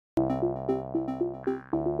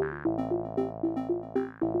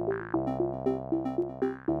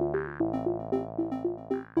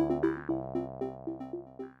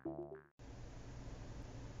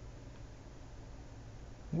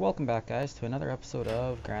welcome back, guys, to another episode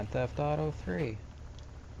of Grand Theft Auto 3.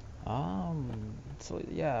 So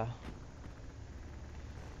yeah.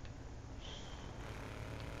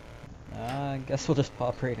 I guess we'll just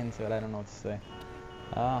pop right into it. I don't know what to say.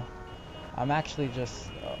 I'm actually just.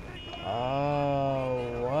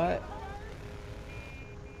 What?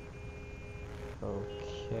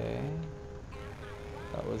 Okay.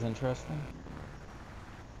 That was interesting.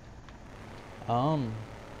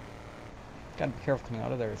 Gotta be careful coming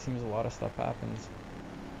out of there. It seems a lot of stuff happens.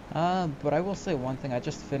 But I will say one thing. I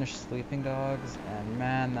just finished Sleeping Dogs, and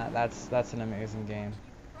man, that's an amazing game.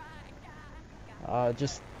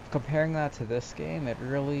 Just comparing that to this game, it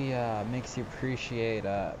really makes you appreciate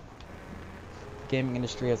the gaming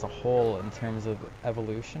industry as a whole in terms of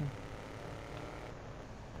evolution.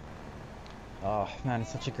 Oh man,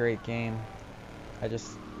 it's such a great game.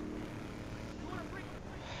 Just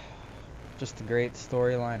a great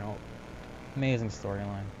storyline. Oh, amazing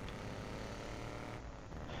storyline.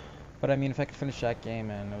 But I mean, if I could finish that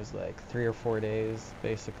game in, it was like 3 or 4 days,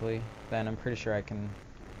 basically, then I'm pretty sure I can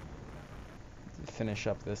finish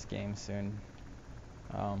up this game soon.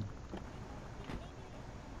 So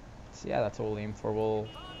yeah, that's what we'll aim for. We'll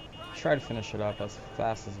try to finish it up as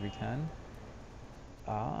fast as we can.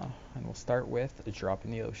 And we'll start with a drop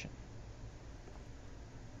in the ocean.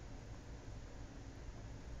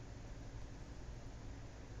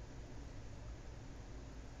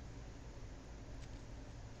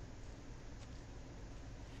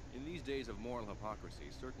 In these days of moral hypocrisy,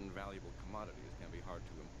 certain valuable commodities can be hard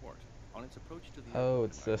to import. On its approach to the Oh,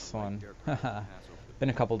 it's this one. Been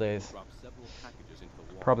a couple days.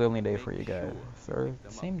 Probably only a day for you guys. Or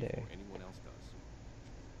same day.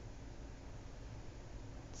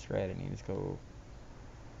 That's right, I need to go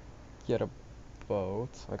get a boat.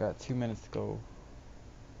 I got 2 minutes to go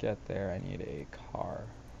get there. I need a car.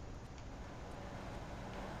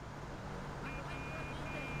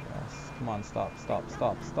 Yes, come on,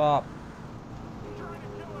 stop.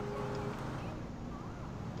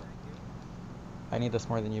 I need this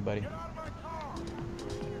more than you, buddy.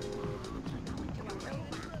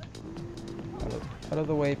 Out of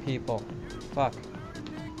the way, people. Fuck.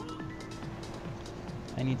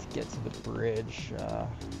 I need to get to the bridge.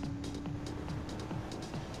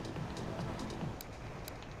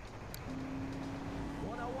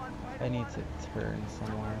 I need to turn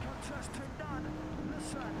somewhere.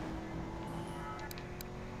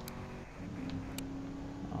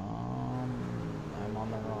 I'm on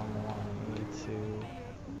the wrong one. I need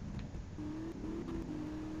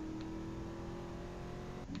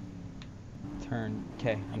to turn.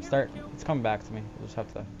 Okay, I'm starting. It's coming back to me. You'll just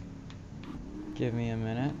have to give me a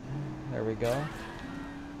minute. There we go.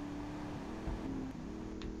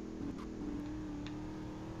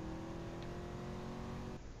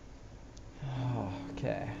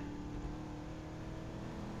 Okay.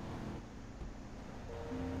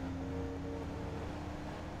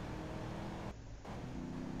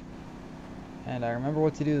 And I remember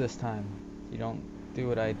what to do this time. You don't do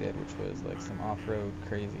what I did, which was like some off-road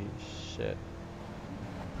crazy shit.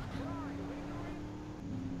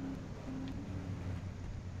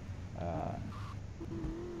 I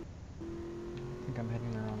think I'm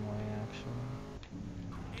heading the wrong way,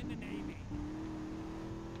 actually. In the Navy.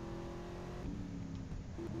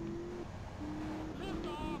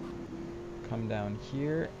 Come down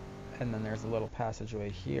here, and then there's a little passageway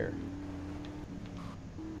here.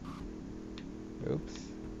 Oops.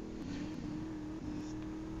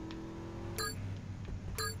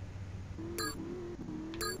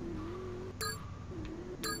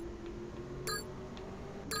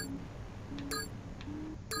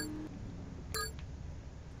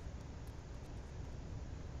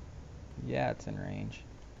 Yeah, it's in range.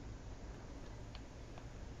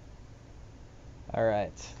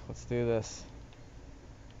 Alright, let's do this.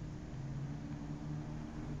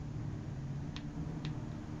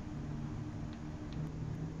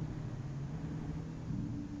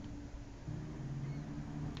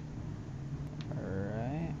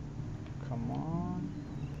 Alright, come on.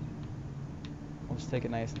 We'll just take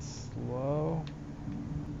it nice and slow.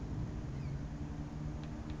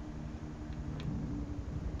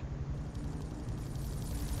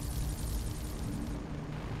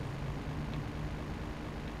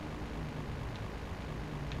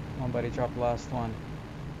 Come on, buddy, drop the last one.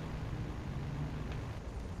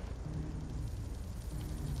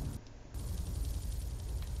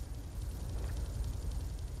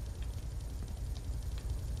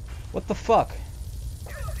 What the fuck?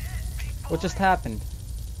 What just happened?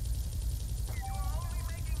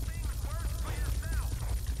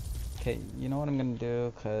 Okay, you know what I'm gonna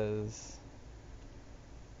do, cause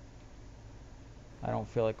I don't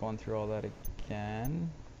feel like going through all that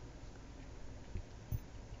again.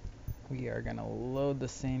 We are gonna load the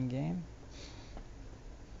same game.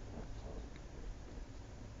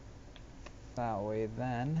 That way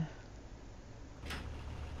then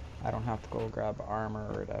I don't have to go grab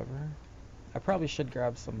armor or whatever. I probably should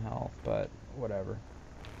grab some health, but whatever.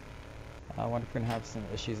 I wonder if we're gonna have some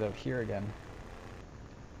issues out here again.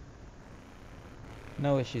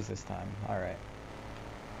 No issues this time. Alright.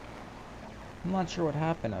 I'm not sure what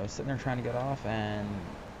happened. I was sitting there trying to get off and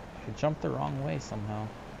I jumped the wrong way somehow.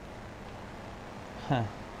 Huh.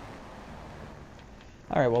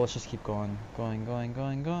 Alright, well, let's just keep going. Going.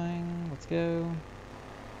 Let's go.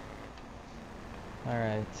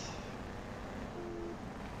 Alright.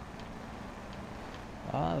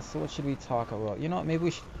 So what should we talk about? You know what, maybe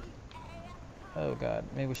we should... Oh god,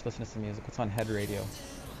 maybe we should listen to some music. What's on head radio?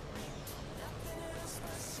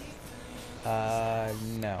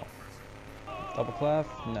 No. Double clef?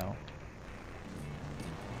 No.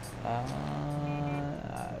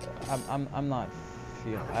 I'm not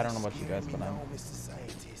feeling... I don't know about you guys, but I'm...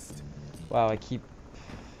 Wow, I keep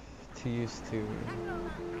too used to...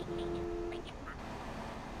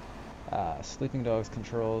 Sleeping Dogs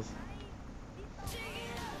controls.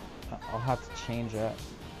 I'll have to change that.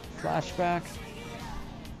 Flashback.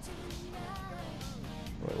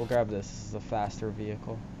 Wait, we'll grab this. This is a faster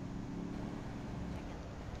vehicle.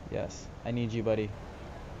 Yes, I need you, buddy.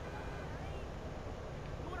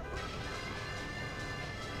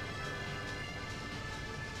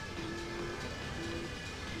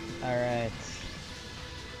 Alright.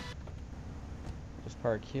 Just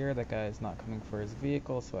park here. That guy is not coming for his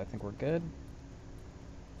vehicle, so I think we're good.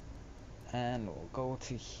 And we'll go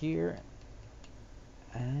to here.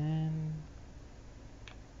 And...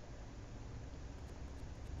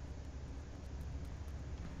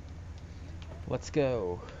 let's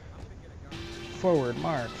go. Forward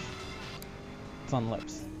march. It's on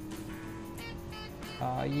lips.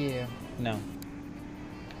 Yeah. No.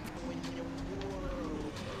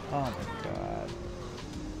 Oh my god.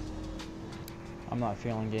 I'm not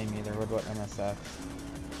feeling game either. What about MSF?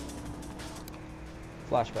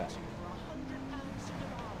 Flashback.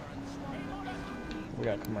 We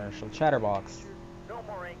got commercial. Chatterbox.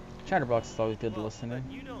 Chatterbox is always good to listen to.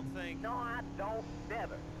 You don't think? No, I don't.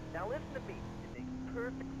 Never. Now listen to me. It makes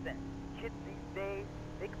perfect sense. Kids these days,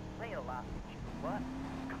 they complain a lot, but you know what?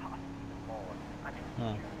 It costs even more. I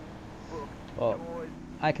mean, books, well, toys.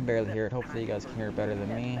 I can barely hear it. Hopefully you guys can hear it better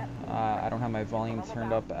than me. I don't have my volume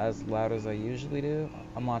turned up as loud as I usually do.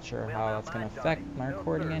 I'm not sure how that's going to affect my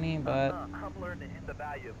recording any, but I'm learning the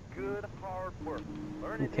value of good, hard work.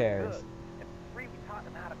 Who cares? And free, we taught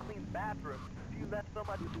them how to clean bathrooms. If you left so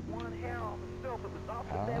much as one hair on the stove, it was off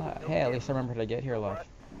the bed. Hey, at least I remember to get here alive.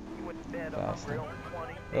 He went to bed Faster. on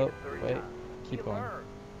 20, Oh, 30 wait. times. Keep He going. learned.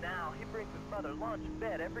 Now he brings his mother lunch in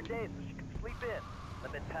bed every day so she can sleep in.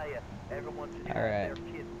 Let me tell you, everyone should have their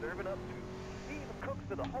kids serving up to. He even cooks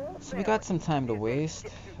for the whole So we got some time to waste.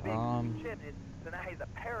 So now he's a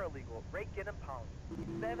paralegal, raking and pounding.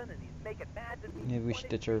 He's 7 and he's making mad. Maybe we should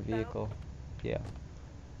ditch our vehicle. Yeah.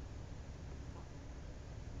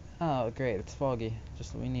 Oh, great. It's foggy.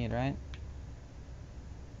 Just what we need, right?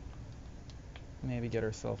 Maybe get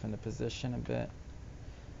ourselves into position a bit.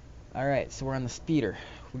 Alright, so we're on the speeder.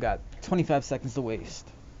 We got 25 seconds to waste.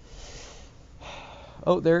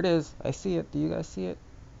 Oh, there it is. I see it. Do you guys see it?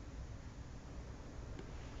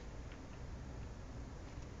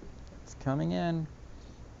 It's coming in.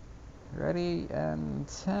 Ready, and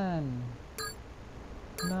 10,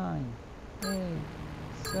 9, 8,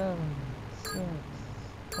 7, 6,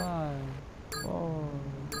 5, 4,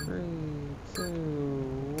 3, 2,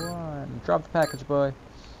 1. Drop the package, boy.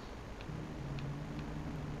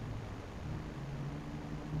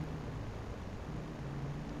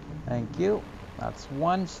 Thank you. That's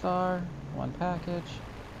 1 star, 1 package.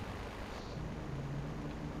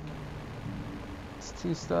 It's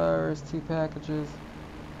 2 stars, 2 packages.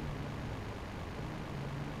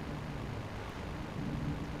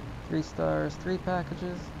 3 stars, 3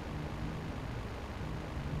 packages.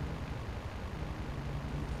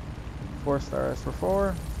 4 stars for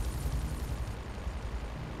 4.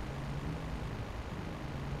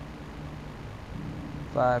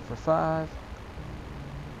 5 for 5.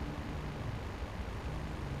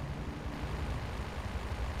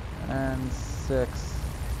 And 6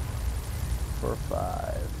 for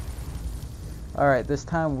 5. Alright, this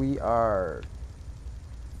time we are...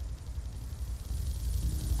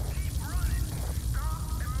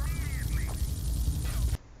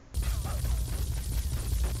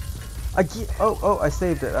 Oh, I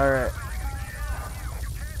saved it. Alright.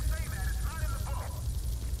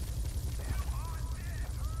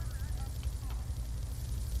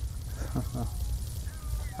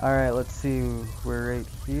 Alright, let's see. We're right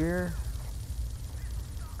here.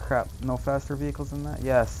 Crap, no faster vehicles than that?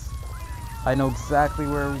 Yes. I know exactly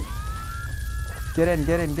where... Get in,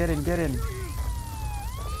 get in, get in, get in.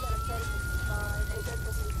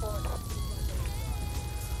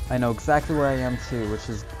 I know exactly where I am too, which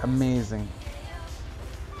is amazing.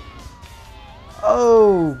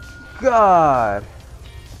 Oh, God.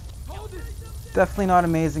 Definitely not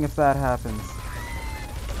amazing if that happens.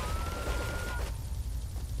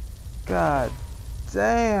 God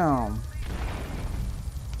damn.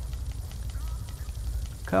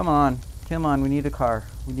 Come on. Come on, we need a car.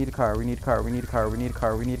 We need a car, we need a car, we need a car, we need a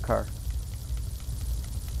car, we need a car.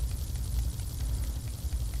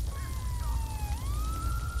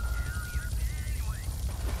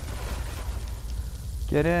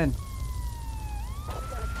 Get in.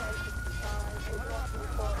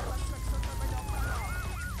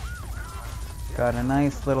 Got a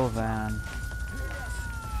nice little van.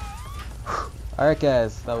 Alright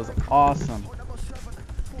guys, that was awesome.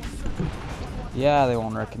 Yeah, they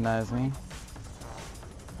won't recognize me.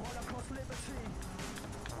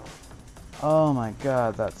 Oh my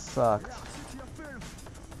god, that sucked.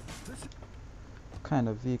 What kind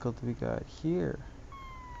of vehicle do we got here?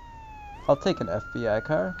 I'll take an FBI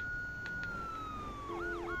car.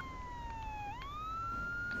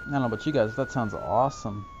 I don't know about you guys, that sounds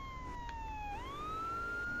awesome.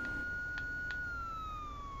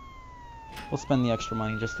 We'll spend the extra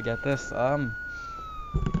money just to get this. Bam,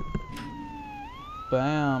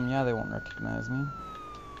 yeah, they won't recognize me.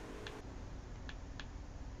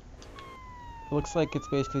 It looks like it's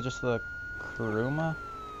basically just the Kuruma,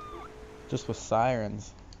 just with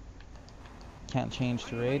sirens. Can't change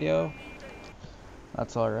the radio.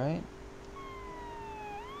 That's alright.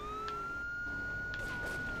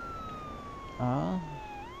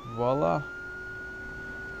 Voila.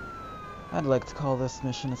 I'd like to call this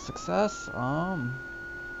mission a success. I'm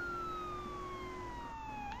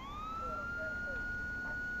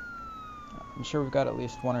sure we've got at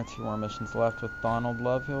least 1 or 2 more missions left with Donald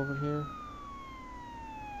Love over here.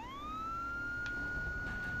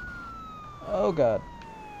 Oh god.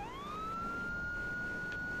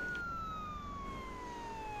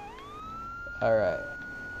 Alright.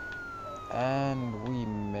 And we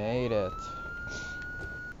made it.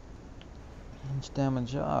 Inch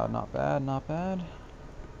damage, not bad, not bad.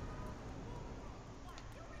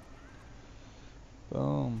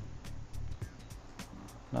 Boom.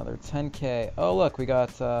 Another 10k. Oh look, we got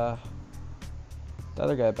the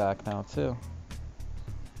other guy back now too.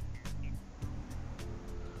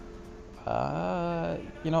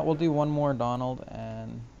 You know what, we'll do one more Donald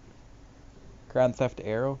and Grand Theft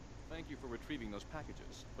Aero. Thank you for retrieving those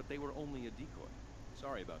packages, but they were only a decoy.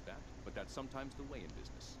 Sorry about that, but that's sometimes the way in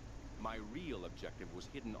business. My real objective was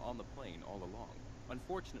hidden on the plane all along.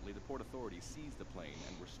 Unfortunately, the Port Authority seized the plane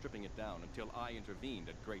and were stripping it down until I intervened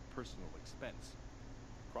at great personal expense.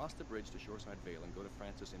 Cross the bridge to Shoreside Vale and go to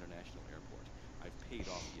Francis International Airport. I've paid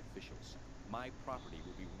off the officials. My property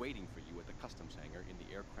will be waiting for you at the customs hangar in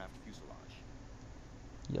the aircraft fuselage.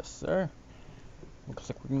 Yes, sir. Looks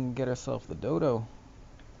like we're gonna get ourselves the dodo.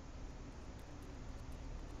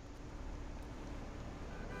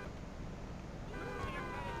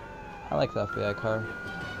 I like the FBI car.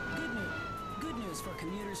 Good news for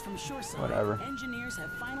commuters from Shoreside. Whatever. Engineers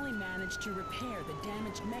have finally managed to repair the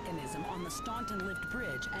damaged mechanism on the Staunton Lift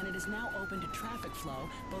Bridge, and it is now open to traffic flow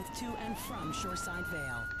both to and from Shoreside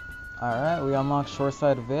Vale. Alright, we unlocked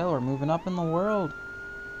Shoreside Vale. We're moving up in the world.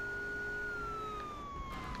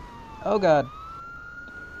 Oh god.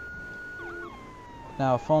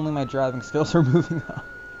 Now, if only my driving skills were moving up,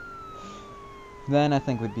 then I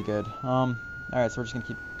think we'd be good. Alright, so we're just gonna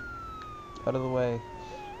keep out of the way.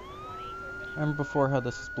 Remember before how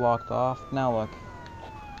this was blocked off? Now look.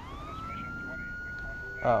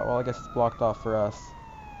 Oh, well I guess it's blocked off for us.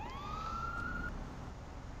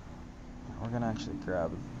 We're gonna actually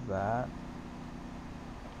grab that.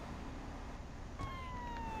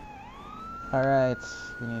 Alright,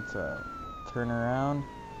 we need to turn around.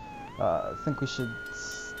 I think we should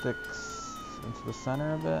stick into the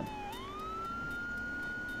center a bit.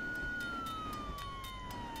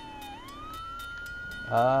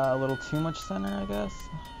 A little too much center, I guess.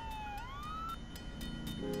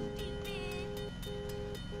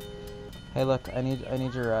 Hey, look, I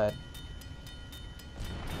need your ride.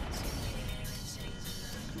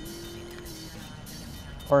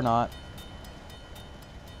 Or not.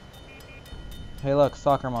 Hey, look,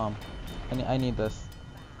 soccer mom. I need this.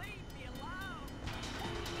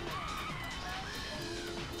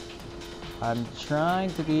 I'm trying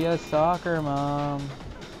to be a soccer mom.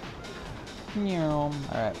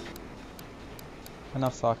 Alright.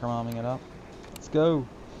 Enough soccer momming it up. Let's go.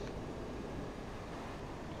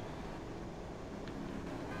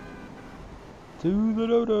 To the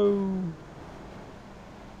dodo.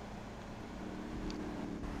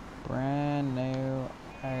 Brand new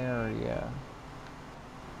area.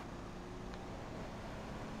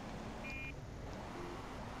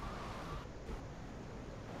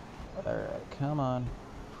 Alright, come on.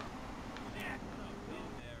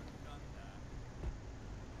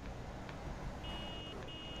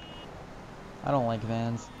 I don't like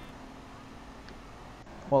vans.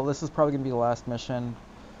 Well, this is probably going to be the last mission.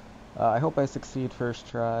 I hope I succeed first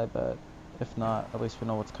try, but if not, at least we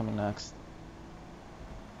know what's coming next.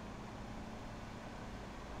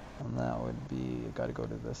 And that would be, I gotta go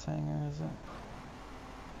to this hangar, is it?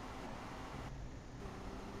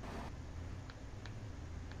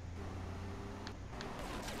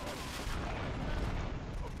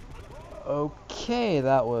 Okay,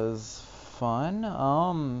 that was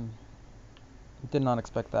fun. Did not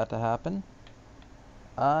expect that to happen.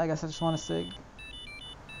 I guess I just want to say,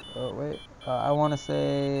 oh wait, I want to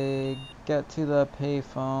say get to the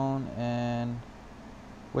payphone in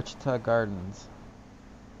Wichita Gardens.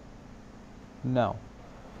 No.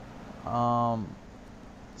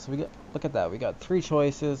 So we get, look at that, we got 3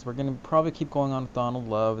 choices. We're gonna probably keep going on with Donald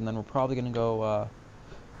Love, and then we're probably gonna go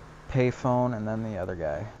payphone and then the other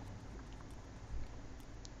guy.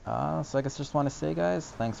 So I guess I just want to say, guys,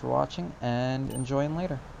 thanks for watching and enjoying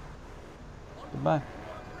later. Goodbye.